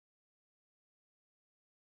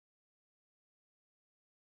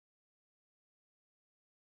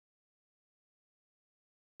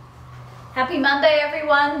Happy Monday,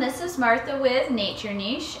 everyone. This is Martha with Nature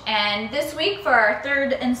Niche, and this week for our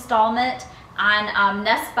third installment on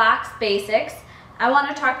nest box basics, I want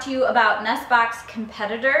to talk to you about nest box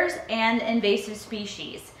competitors and invasive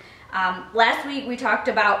species. Last week we talked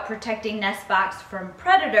about protecting nest box from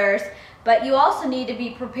predators, but you also need to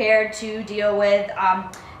be prepared to deal with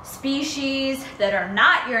species that are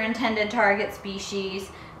not your intended target species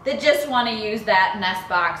that just want to use that nest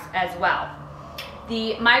box as well.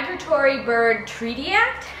 The Migratory Bird Treaty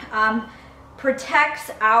Act protects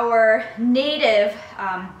our native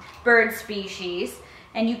bird species,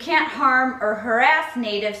 and you can't harm or harass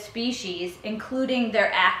native species, including their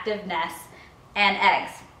active nests and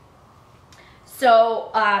eggs.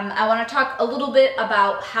 So I want to talk a little bit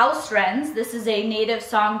about house wrens. This is a native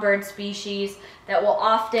songbird species that will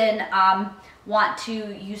often want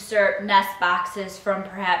to usurp nest boxes from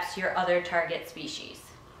perhaps your other target species.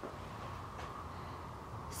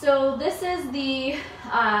 So this is the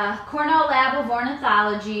Cornell Lab of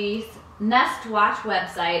Ornithology's Nest Watch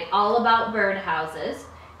website, all about birdhouses,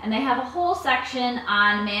 and they have a whole section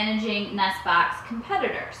on managing nest box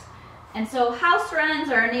competitors. And so house wrens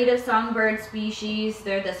are a native songbird species.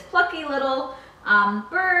 They're this plucky little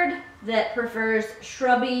bird that prefers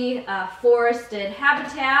shrubby, forested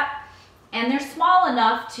habitat, and they're small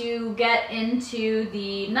enough to get into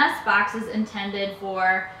the nest boxes intended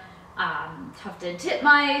for tufted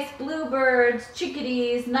titmice, bluebirds,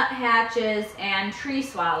 chickadees, nuthatches, and tree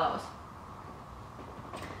swallows.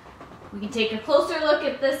 We can take a closer look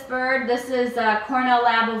at this bird. This is Cornell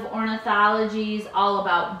Lab of Ornithology's All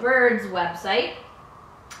About Birds website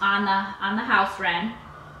on the house wren.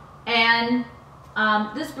 And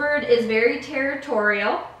this bird is very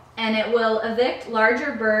territorial, and it will evict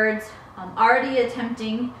larger birds already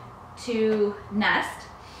attempting to nest.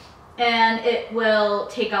 And it will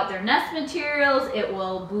take out their nest materials, it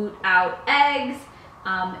will boot out eggs,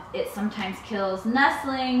 it sometimes kills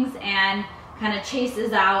nestlings and kind of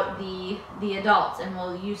chases out the adults and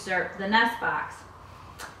will usurp the nest box.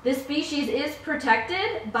 This species is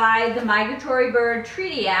protected by the Migratory Bird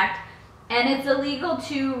Treaty Act, and it's illegal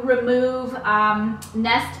to remove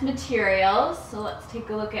nest materials. So let's take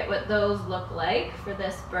a look at what those look like for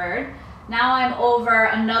this bird. Now I'm over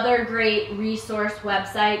another great resource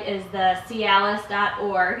website is the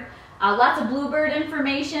cialis.org. Lots of bluebird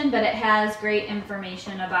information, but it has great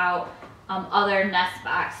information about other nest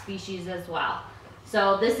box species as well.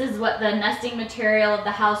 So this is what the nesting material of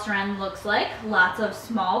the house wren looks like. Lots of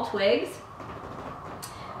small twigs.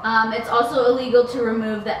 It's also illegal to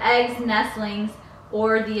remove the eggs, nestlings,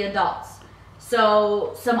 or the adults.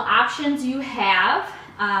 So some options you have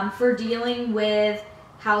for dealing with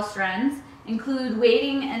house wrens include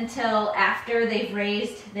waiting until after they've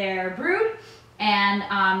raised their brood,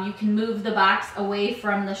 and you can move the box away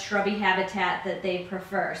from the shrubby habitat that they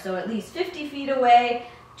prefer. So at least 50 feet away,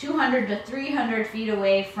 200 to 300 feet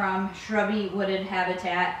away from shrubby wooded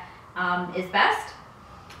habitat is best.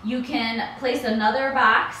 You can place another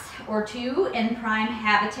box or two in prime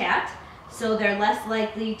habitat, so they're less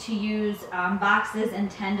likely to use boxes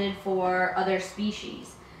intended for other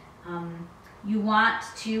species. You want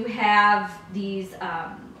to have these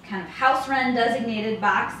kind of house wren designated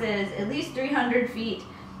boxes at least 300 feet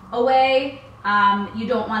away. You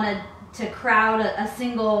don't want to crowd a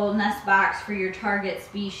single nest box for your target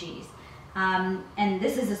species. And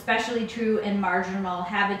this is especially true in marginal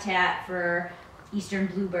habitat for eastern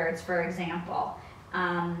bluebirds, for example.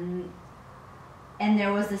 And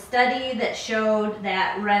there was a study that showed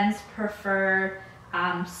that wrens prefer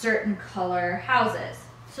certain color houses.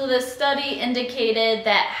 So this study indicated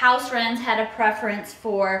that house wrens had a preference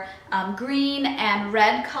for green and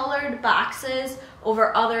red colored boxes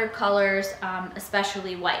over other colors,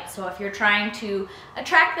 especially white. So if you're trying to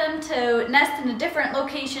attract them to nest in a different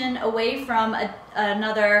location away from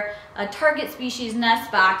another target species nest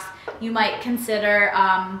box, you might consider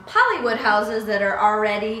polywood houses that are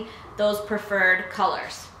already those preferred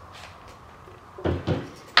colors.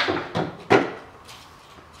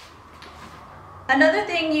 Another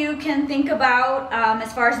thing you can think about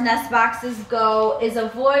as far as nest boxes go is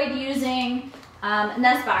avoid using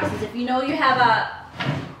nest boxes. If you know you have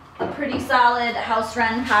a pretty solid house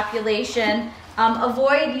wren population,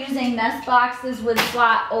 avoid using nest boxes with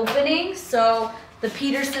slot openings. So the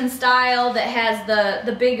Peterson style that has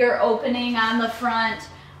the bigger opening on the front,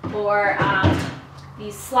 or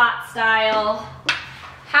these slot style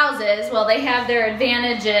houses, well, they have their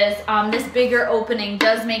advantages. This bigger opening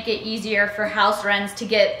does make it easier for house wrens to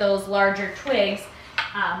get those larger twigs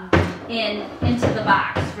into the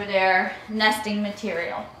box for their nesting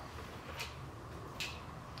material.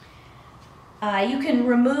 You can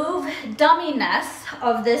remove dummy nests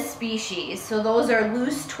of this species. So those are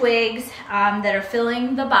loose twigs that are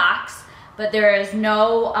filling the box, but there is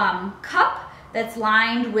no cup that's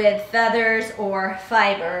lined with feathers or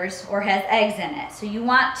fibers or has eggs in it. So you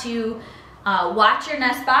want to watch your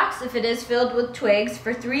nest box if it is filled with twigs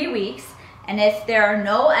for 3 weeks, and if there are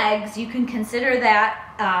no eggs, you can consider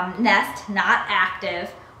that nest not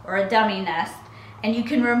active or a dummy nest, and you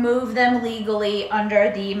can remove them legally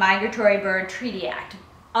under the Migratory Bird Treaty Act.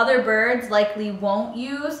 Other birds likely won't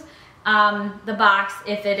use the box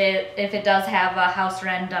if it does have a house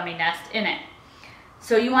wren dummy nest in it.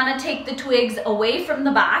 So you want to take the twigs away from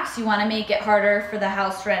the box. You want to make it harder for the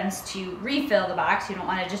house wrens to refill the box. You don't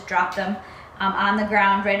want to just drop them on the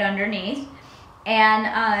ground right underneath.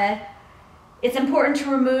 And it's important to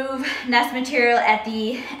remove nest material at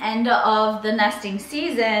the end of the nesting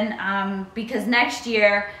season because next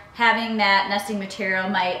year having that nesting material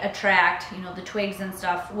might attract, the twigs and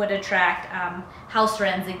stuff would attract house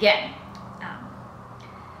wrens again.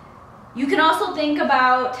 You can also think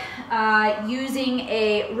about using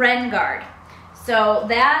a wren guard. So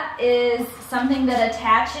that is something that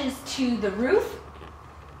attaches to the roof.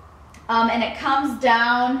 And it comes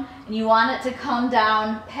down, and you want it to come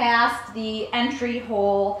down past the entry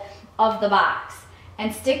hole of the box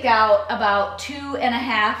and stick out about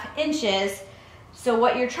 2.5 inches. So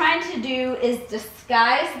what you're trying to do is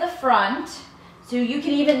disguise the front. So you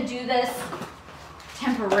can even do this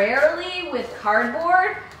temporarily with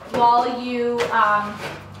cardboard while you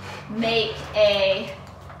make a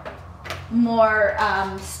more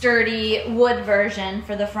sturdy wood version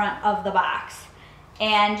for the front of the box.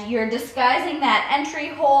 And you're disguising that entry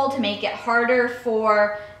hole to make it harder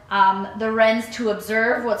for the wrens to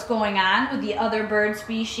observe what's going on with the other bird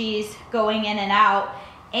species going in and out,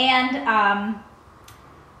 and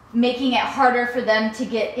making it harder for them to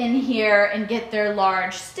get in here and get their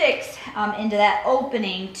large sticks into that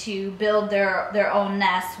opening to build their own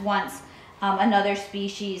nests once another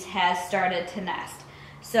species has started to nest.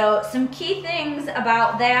 So some key things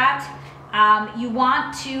about that. You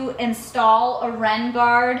want to install a wren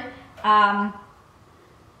guard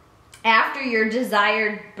after your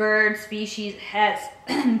desired bird species has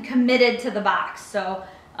committed to the box. So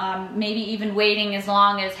maybe even waiting as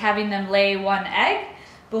long as having them lay 1 egg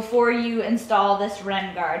before you install this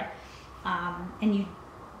wren guard. And you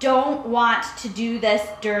don't want to do this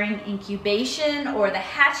during incubation or the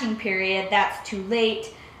hatching period. That's too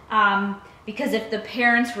late. Because if the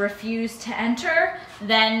parents refuse to enter,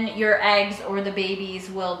 then your eggs or the babies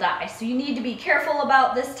will die. So you need to be careful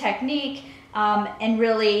about this technique and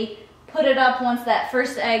really put it up once that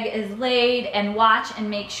first egg is laid, and watch and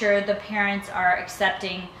make sure the parents are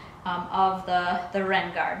accepting of the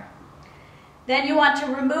wren guard. Then you want to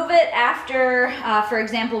remove it after, for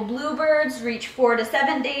example, bluebirds reach 4 to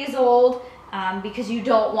 7 days old, because you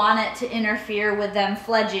don't want it to interfere with them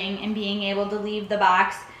fledging and being able to leave the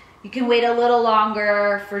box. You can wait a little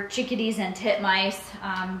longer for chickadees and titmice.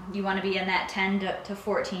 You want to be in that 10 to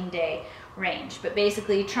 14 day range. But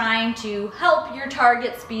basically trying to help your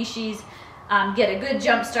target species get a good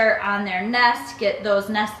jump start on their nest, get those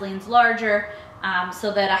nestlings larger,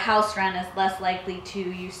 so that a house wren is less likely to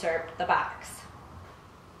usurp the box.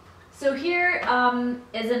 So here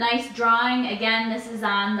is a nice drawing. Again, this is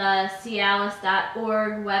on the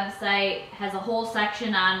cialis.org website. It has a whole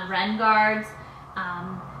section on wren guards.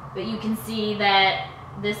 But you can see that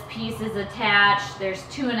this piece is attached. There's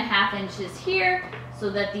 2.5 inches here so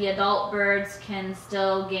that the adult birds can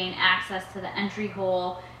still gain access to the entry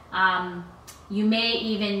hole. You may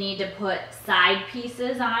even need to put side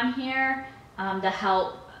pieces on here to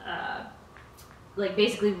help like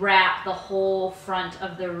basically wrap the whole front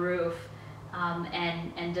of the roof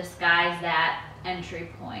and disguise that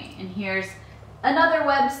entry point. And here's another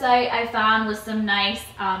website I found with some nice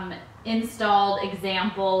installed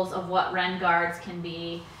examples of what wren guards can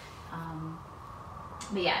be.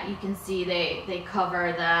 But yeah, you can see they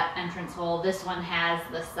cover that entrance hole. This one has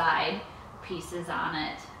the side pieces on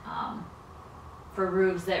it for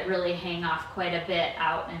roofs that really hang off quite a bit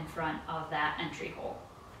out in front of that entry hole.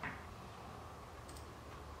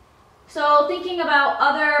 So thinking about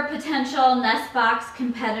other potential nest box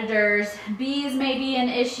competitors, bees may be an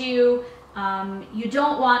issue. You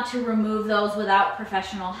don't want to remove those without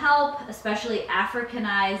professional help, especially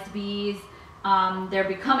Africanized bees. They're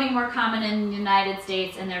becoming more common in the United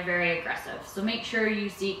States and they're very aggressive. So make sure you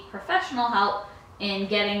seek professional help in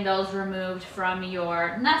getting those removed from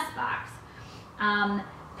your nest box.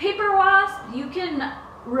 Paper wasp, you can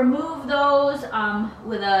remove those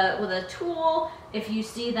with a tool if you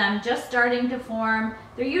see them just starting to form.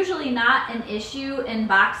 They're usually not an issue in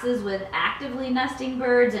boxes with actively nesting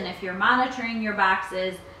birds, and if you're monitoring your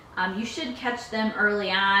boxes, you should catch them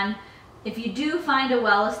early on. If you do find a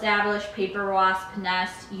well-established paper wasp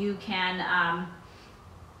nest, you can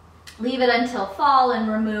leave it until fall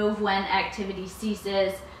and remove when activity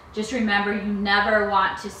ceases. Just remember, you never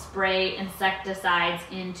want to spray insecticides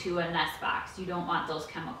into a nest box. You don't want those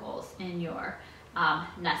chemicals in your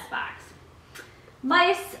nest box.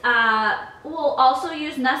 Mice will also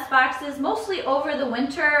use nest boxes mostly over the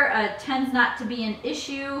winter. Tends not to be an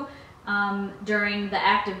issue during the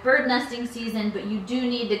active bird nesting season, but you do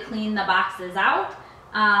need to clean the boxes out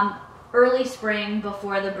early spring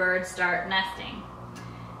before the birds start nesting.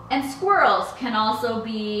 And squirrels can also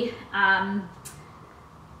be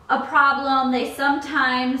a problem. They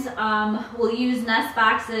sometimes will use nest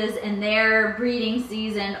boxes, and their breeding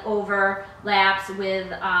season overlaps with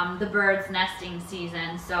the birds' nesting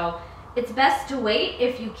season. So it's best to wait,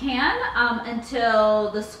 if you can,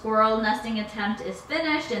 until the squirrel nesting attempt is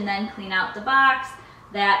finished and then clean out the box.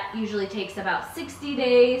 That usually takes about 60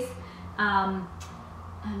 days.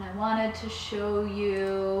 And I wanted to show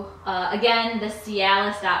you, again, the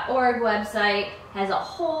cialis.org website has a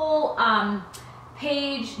whole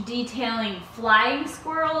page detailing flying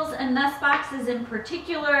squirrels and nest boxes in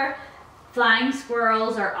particular. Flying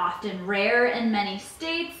squirrels are often rare in many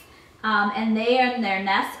states, and they and their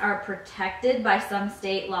nests are protected by some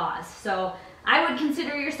state laws. So I would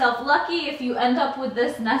consider yourself lucky if you end up with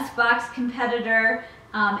this nest box competitor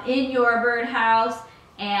in your birdhouse.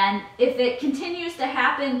 And if it continues to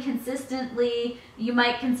happen consistently, you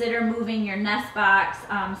might consider moving your nest box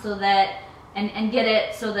so that and get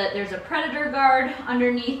it so that there's a predator guard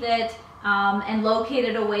underneath it and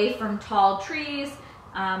located away from tall trees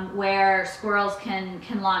where squirrels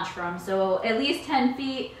can launch from. So at least 10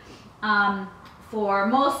 feet. For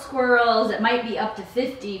most squirrels, it might be up to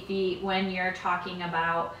 50 feet when you're talking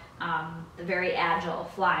about the very agile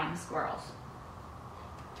flying squirrels.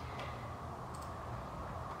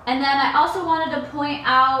 And then I also wanted to point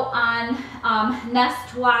out on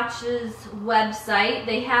Nest Watch's website,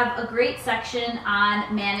 they have a great section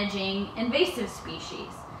on managing invasive species.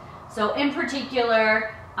 So in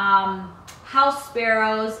particular, house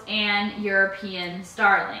sparrows and European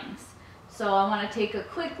starlings. So I want to take a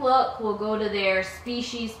quick look. We'll go to their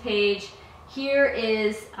species page. Here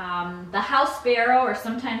is the house sparrow, or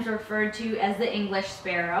sometimes referred to as the English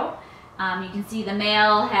sparrow. You can see the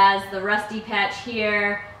male has the rusty patch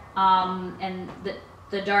here, and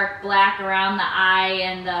the dark black around the eye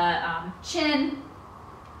and the chin,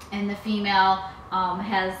 and the female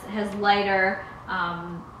has lighter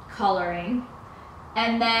coloring.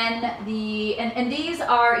 And then and these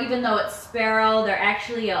are, even though it's sparrow, they're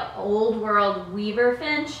actually an old world weaver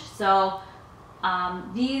finch. So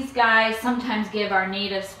these guys sometimes give our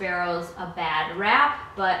native sparrows a bad rap,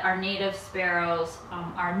 but our native sparrows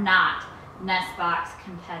are not nest box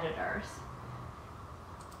competitors.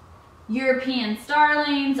 European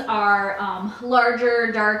starlings are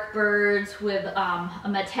larger, dark birds with a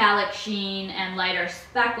metallic sheen and lighter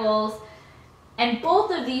speckles. And both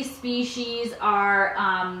of these species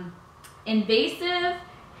are invasive,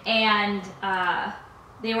 and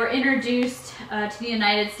they were introduced to the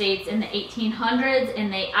United States in the 1800s,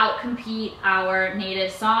 and they outcompete our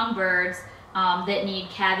native songbirds that need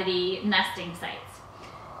cavity nesting sites.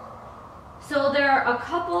 So there are a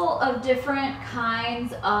couple of different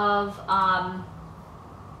kinds of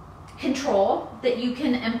control that you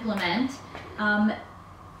can implement.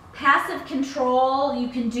 Passive control, you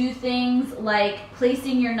can do things like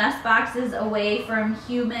placing your nest boxes away from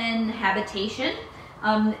human habitation.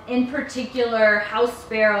 In particular, house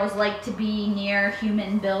sparrows like to be near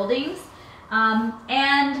human buildings,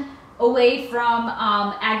 and away from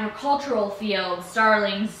agricultural fields.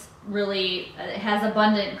 Starlings really has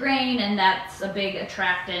abundant grain, and that's a big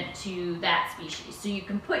attractant to that species. So you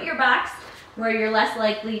can put your box where you're less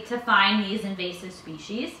likely to find these invasive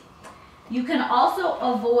species. You can also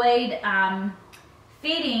avoid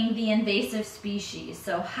feeding the invasive species.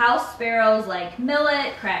 So house sparrows like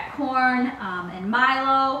millet, cracked corn, and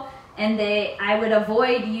milo, and I would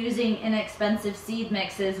avoid using inexpensive seed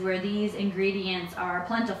mixes where these ingredients are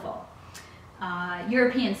plentiful.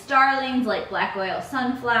 European starlings like black oil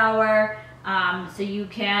sunflower, so you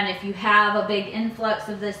can, if you have a big influx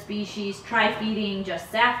of this species, try feeding just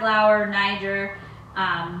safflower, Niger,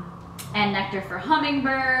 and nectar for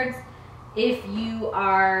hummingbirds. If you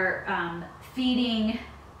are feeding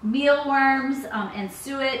mealworms and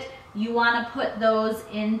suet, you want to put those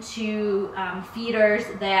into feeders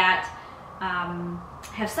that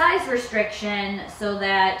have size restriction so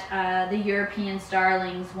that the European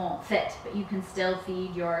starlings won't fit, but you can still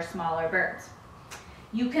feed your smaller birds.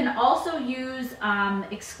 You can also use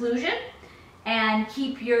exclusion and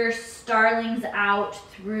keep your starlings out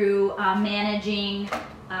through managing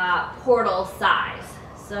portal size.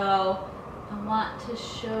 So I want to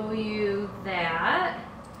show you that.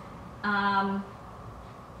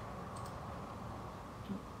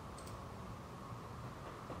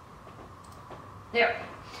 There.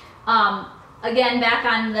 Again, back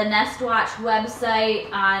on the Nest Watch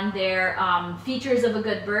website, on their features of a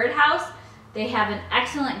good birdhouse, they have an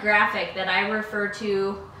excellent graphic that I refer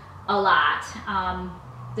to a lot.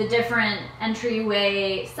 The different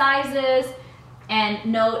entryway sizes, and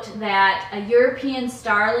note that a European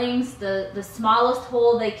starlings, the smallest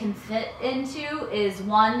hole they can fit into is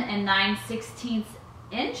 1 9/16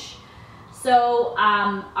 inch. So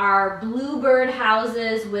our bluebird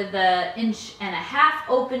houses with an 1.5 inch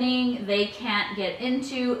opening, they can't get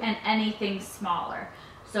into, and anything smaller.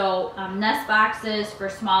 So nest boxes for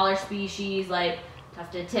smaller species like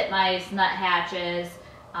tufted titmice, nuthatches,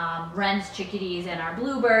 wrens, chickadees, and our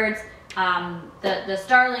bluebirds, the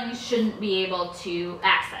starlings shouldn't be able to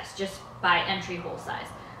access just by entry hole size.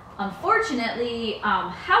 Unfortunately,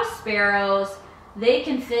 house sparrows, they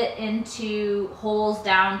can fit into holes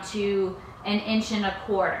down to 1.25 inches,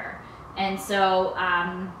 and so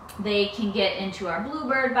they can get into our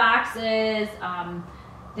bluebird boxes,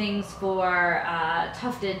 things for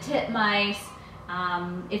tufted titmice.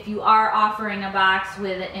 If you are offering a box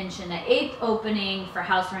with 1 1/8 inch opening for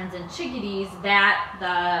house wrens and chickadees, that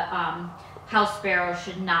the house sparrow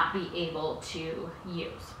should not be able to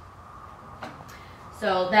use.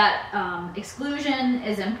 So that exclusion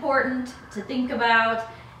is important to think about,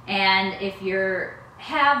 and if you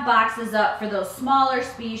have boxes up for those smaller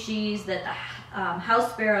species that the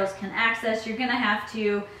house sparrows can access, you're going to have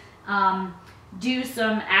to do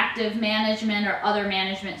some active management or other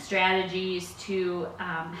management strategies to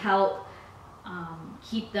help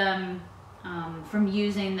keep them from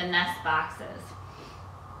using the nest boxes.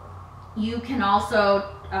 You can also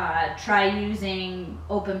try using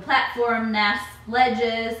open platform nests,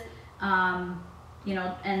 ledges, you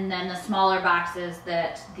know, and then the smaller boxes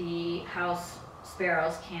that the house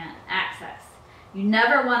sparrows can't access. You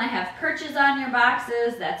never want to have perches on your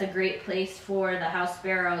boxes. That's a great place for the house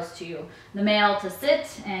sparrows the male to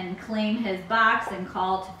sit and claim his box and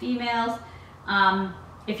call to females.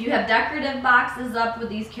 If you have decorative boxes up with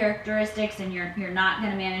these characteristics and you're not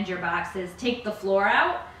going to manage your boxes, take the floor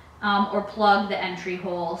out or plug the entry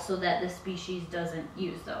hole so that the species doesn't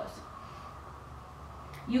use those.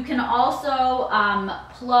 You can also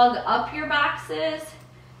plug up your boxes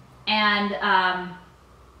and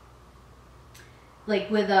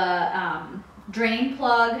like with a drain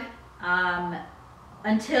plug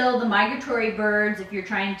until the migratory birds, if you're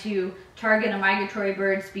trying to target a migratory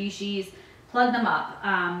bird species, plug them up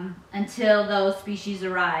until those species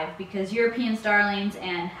arrive, because European starlings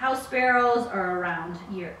and house sparrows are around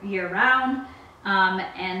year-round.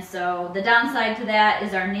 And so the downside to that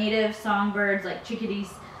is our native songbirds like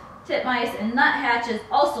chickadees, titmice, and nuthatches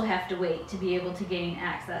also have to wait to be able to gain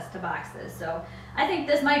access to boxes. So I think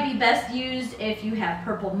this might be best used if you have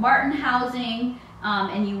purple martin housing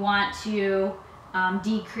and you want to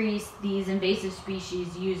decrease these invasive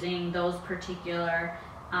species using those particular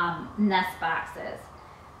nest boxes.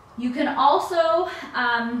 You can also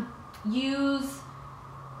use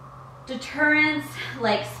deterrents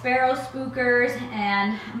like sparrow spookers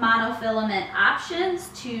and monofilament options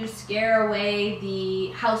to scare away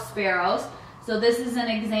the house sparrows. So this is an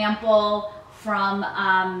example from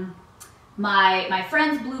my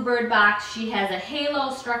friend's bluebird box. She has a halo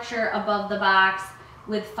structure above the box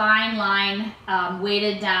with fine line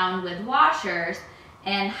weighted down with washers,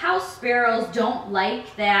 and house sparrows don't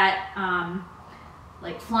like that,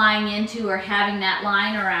 like flying into or having that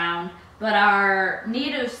line around, but our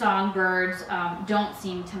native songbirds don't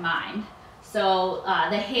seem to mind. So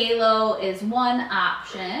the halo is one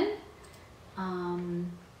option.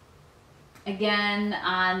 Again,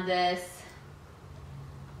 on this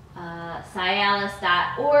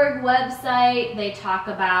Cialis.org website, they talk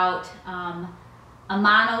about a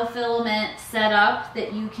monofilament setup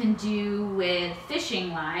that you can do with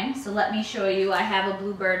fishing line. So let me show you. I have a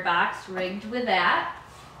bluebird box rigged with that.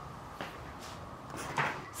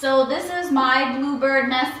 So this is my bluebird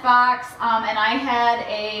nest box, and I had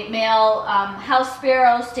a male house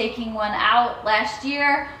sparrow staking one out last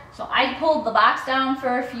year. So I pulled the box down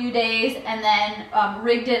for a few days and then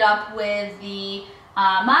rigged it up with the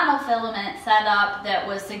monofilament setup that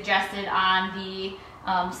was suggested on the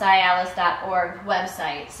cialis.org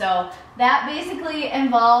website. So that basically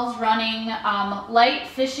involves running light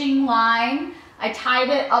fishing line. I tied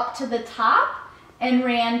it up to the top and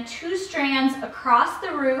ran 2 strands across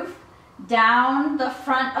the roof, down the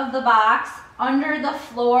front of the box, under the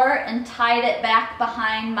floor, and tied it back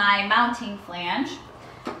behind my mounting flange.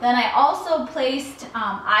 Then I also placed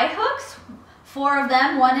eye hooks, 4 of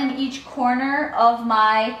them, 1 in each corner of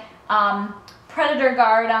my predator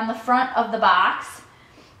guard on the front of the box,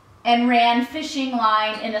 and ran fishing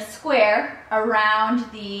line in a square around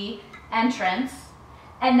the entrance.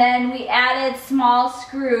 And then we added small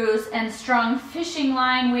screws and strung fishing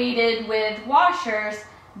line weighted with washers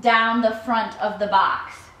down the front of the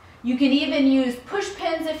box. You can even use push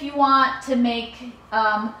pins if you want to make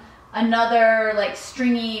another like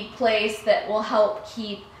stringy place that will help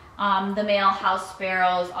keep the male house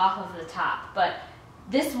sparrows off of the top. But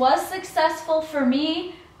this was successful for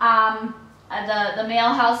me. The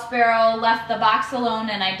male house sparrow left the box alone,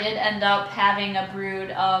 and I did end up having a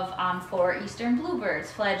brood of 4 eastern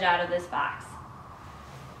bluebirds fledge out of this box.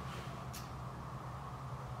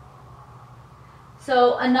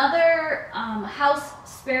 So another house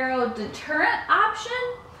sparrow deterrent option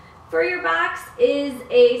for your box is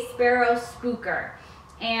a sparrow spooker.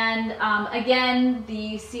 And again,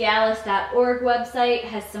 the cialis.org website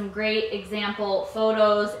has some great example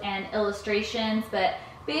photos and illustrations, but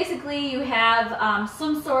basically you have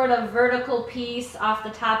some sort of vertical piece off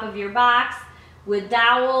the top of your box with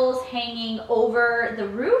dowels hanging over the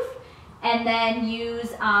roof, and then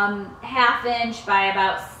use 1/2 inch by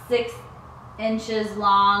about 6 inches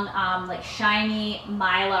long like shiny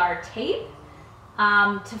mylar tape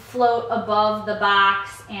to float above the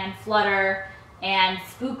box and flutter and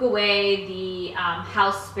spook away the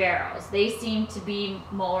house sparrows. They seem to be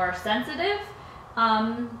more sensitive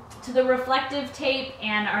to the reflective tape,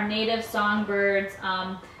 and our native songbirds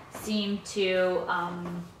seem to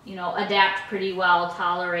you know, adapt pretty well,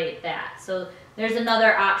 tolerate that. So there's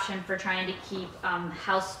another option for trying to keep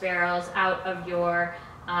house sparrows out of your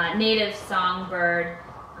native songbird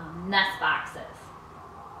nest boxes.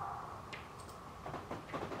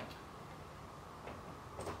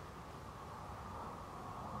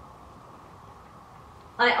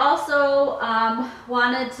 I also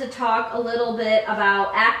wanted to talk a little bit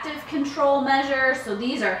about active control measures. So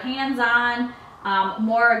these are hands-on,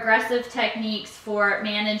 more aggressive techniques for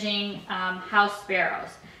managing house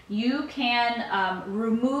sparrows. You can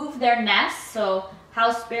remove their nests. So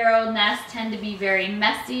house sparrow nests tend to be very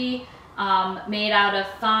messy, made out of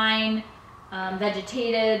fine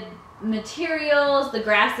vegetated materials. The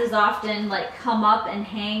grasses often like come up and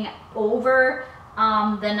hang over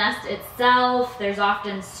the nest itself. There's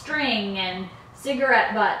often string and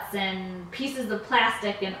cigarette butts and pieces of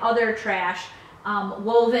plastic and other trash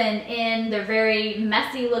woven in. They're very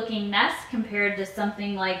messy looking nests compared to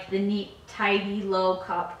something like the neat, tidy low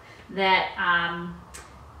cup that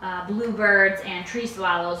bluebirds and tree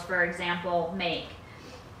swallows, for example, make.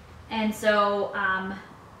 And so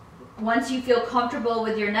once you feel comfortable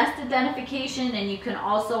with your nest identification, and you can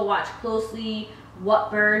also watch closely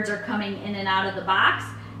what birds are coming in and out of the box,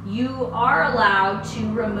 you are allowed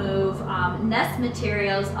to remove nest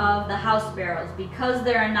materials of the house sparrows. Because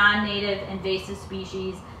they're a non-native invasive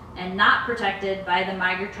species and not protected by the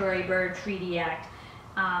Migratory Bird Treaty Act,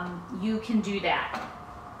 you can do that.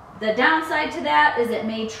 The downside to that is it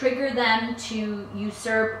may trigger them to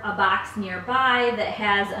usurp a box nearby that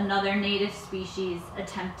has another native species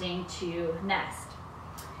attempting to nest.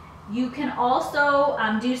 You can also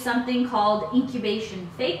do something called incubation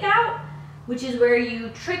fake-out, which is where you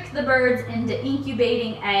trick the birds into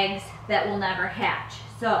incubating eggs that will never hatch.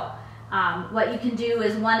 So what you can do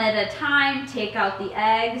is one at a time, take out the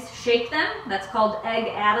eggs, shake them. That's called egg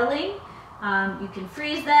addling. You can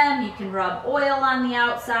freeze them, you can rub oil on the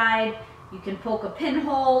outside, you can poke a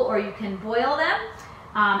pinhole, or you can boil them.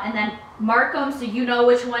 And then mark them so you know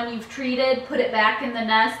which one you've treated, put it back in the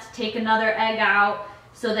nest, take another egg out,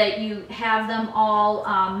 so that you have them all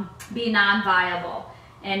be non-viable.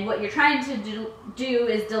 And what you're trying to do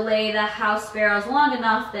is delay the house sparrows long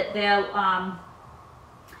enough that they'll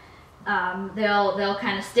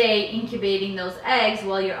kind of stay incubating those eggs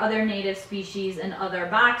while your other native species and other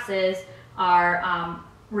boxes are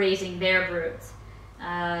raising their broods.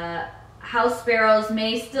 House sparrows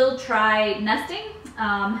may still try nesting,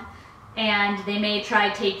 and they may try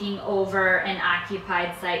taking over an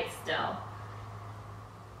occupied site still.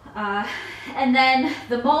 And then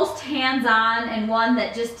the most hands-on, and one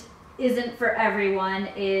that just isn't for everyone,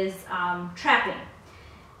 is trapping.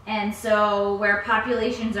 And so where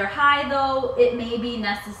populations are high though, it may be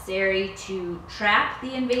necessary to trap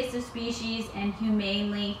the invasive species and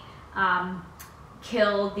humanely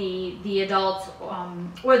kill the adults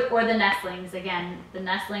or the nestlings. Again, the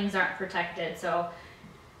nestlings aren't protected. So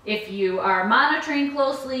if you are monitoring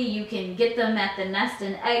closely, you can get them at the nest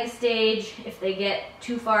and egg stage. If they get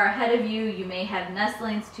too far ahead of you, you may have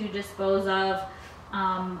nestlings to dispose of.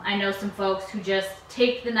 I know some folks who just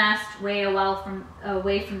take the nest way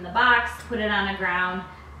away from the box, put it on the ground,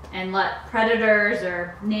 and let predators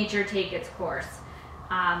or nature take its course.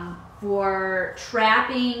 For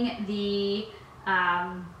trapping the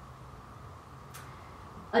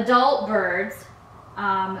adult birds,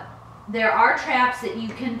 there are traps that you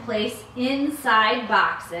can place inside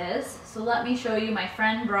boxes. So let me show you. My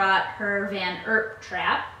friend brought her Van Erp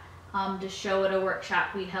trap to show at a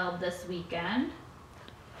workshop we held this weekend.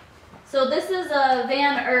 So this is a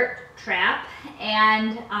Van Erp trap,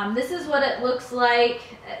 and this is what it looks like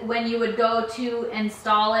when you would go to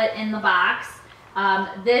install it in the box.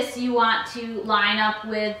 This you want to line up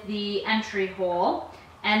with the entry hole,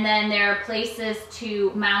 and then there are places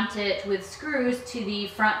to mount it with screws to the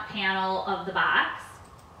front panel of the box.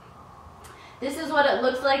 This is what it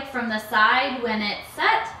looks like from the side when it's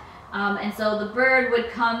set, and so the bird would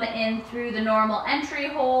come in through the normal entry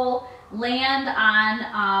hole, land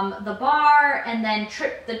on the bar, and then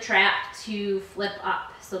trip the trap to flip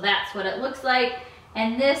up. So that's what it looks like.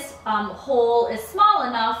 And this hole is small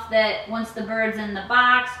enough that once the bird's in the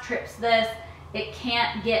box, trips this, it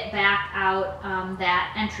can't get back out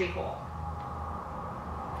that entry hole.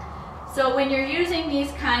 So when you're using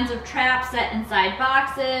these kinds of traps set inside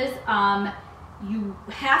boxes, you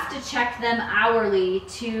have to check them hourly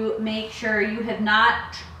to make sure you have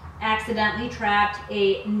not accidentally trapped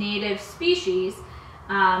a native species,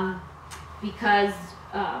 because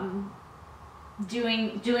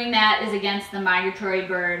doing that is against the Migratory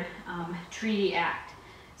Bird Treaty Act.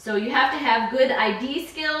 So you have to have good ID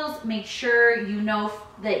skills, make sure you know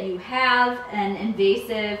that you have an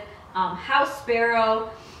invasive house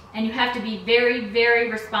sparrow, and you have to be very,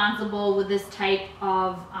 very responsible with this type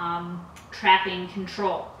of trapping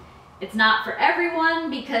control. It's not for everyone,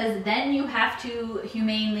 because then you have to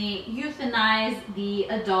humanely euthanize the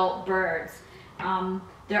adult birds.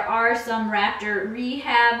 There are some raptor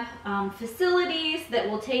rehab facilities that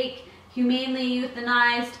will take humanely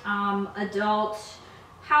euthanized adult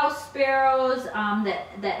house sparrows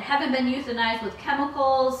that haven't been euthanized with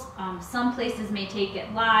chemicals. Some places may take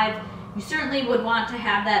it live. You certainly would want to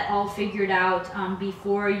have that all figured out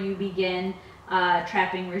before you begin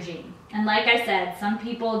trapping regime. And like I said, some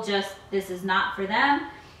people just, this is not for them,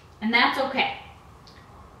 and that's okay.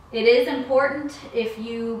 It is important, if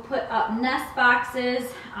you put up nest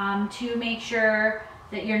boxes, to make sure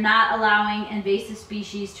that you're not allowing invasive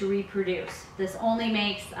species to reproduce. This only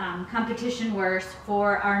makes competition worse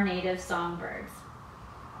for our native songbirds.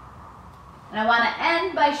 And I want to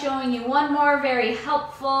end by showing you one more very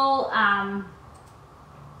helpful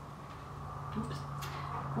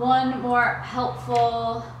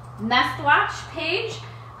Nest Watch page.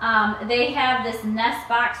 They have this nest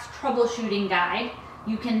box troubleshooting guide.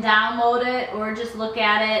 You can download it or just look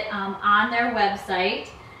at it on their website.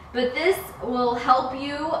 But this will help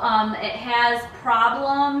you. It has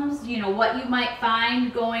problems, you know, what you might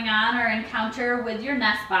find going on or encounter with your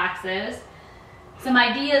nest boxes, some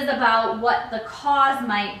ideas about what the cause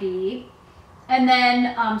might be, and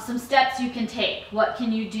then some steps you can take. What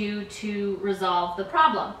can you do to resolve the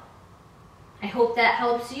problem? I hope that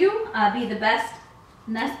helps you be the best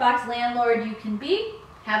nest box landlord you can be.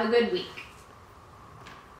 Have a good week.